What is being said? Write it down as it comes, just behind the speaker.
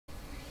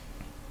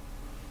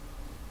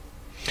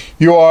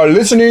You are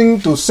listening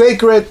to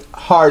Sacred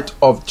Heart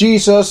of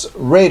Jesus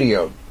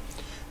Radio,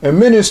 a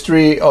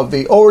ministry of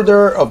the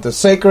Order of the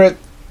Sacred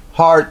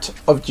Heart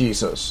of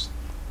Jesus.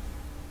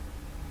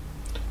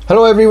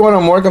 Hello everyone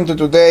and welcome to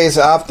today's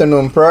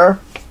afternoon prayer.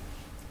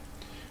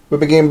 We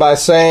begin by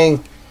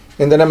saying,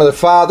 in the name of the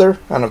Father,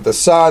 and of the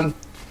Son,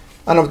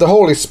 and of the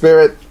Holy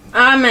Spirit.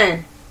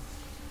 Amen.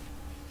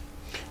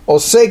 O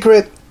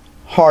Sacred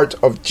Heart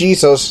of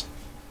Jesus,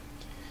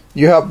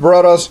 you have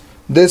brought us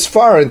this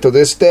far into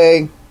this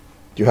day.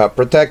 You have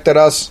protected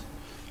us,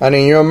 and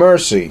in your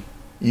mercy,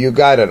 you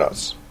guided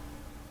us.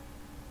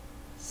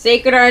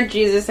 Sacred Heart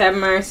Jesus, have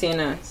mercy on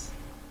us.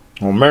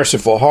 O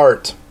merciful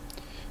heart,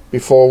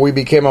 before we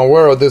became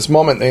aware of this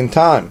moment in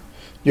time,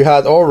 you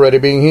had already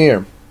been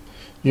here.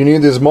 You knew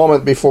this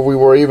moment before we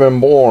were even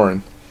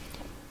born.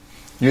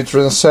 You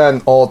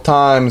transcend all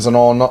times and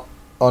all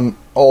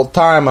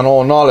time and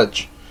all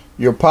knowledge.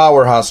 Your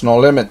power has no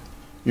limit.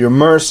 Your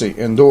mercy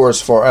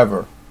endures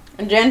forever.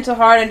 A gentle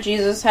heart of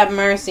Jesus, have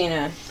mercy on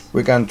us.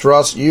 We can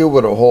trust you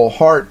with a whole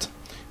heart,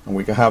 and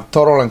we can have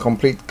total and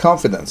complete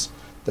confidence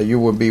that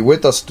you will be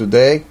with us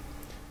today,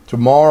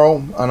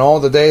 tomorrow, and all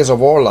the days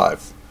of our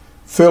life.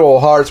 Fill our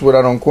hearts with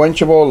an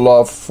unquenchable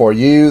love for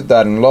you,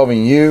 that in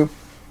loving you,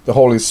 the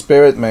Holy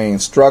Spirit may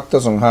instruct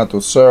us on how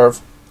to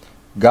serve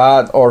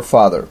God our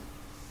Father.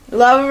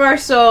 Love of our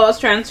souls,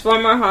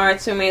 transform our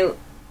hearts, so we may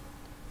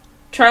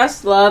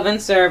trust, love,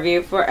 and serve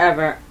you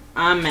forever.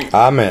 Amen.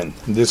 Amen.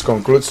 This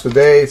concludes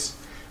today's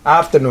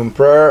afternoon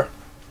prayer.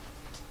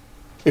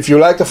 If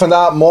you'd like to find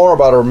out more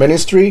about our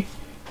ministry,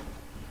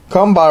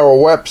 come by our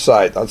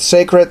website at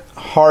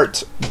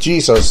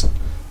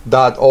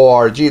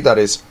sacredheartjesus.org. That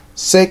is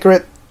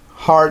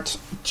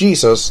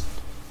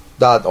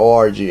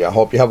sacredheartjesus.org. I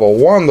hope you have a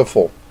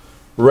wonderful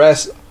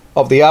rest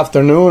of the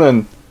afternoon,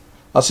 and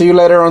I'll see you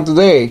later on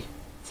today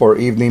for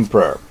evening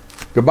prayer.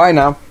 Goodbye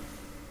now.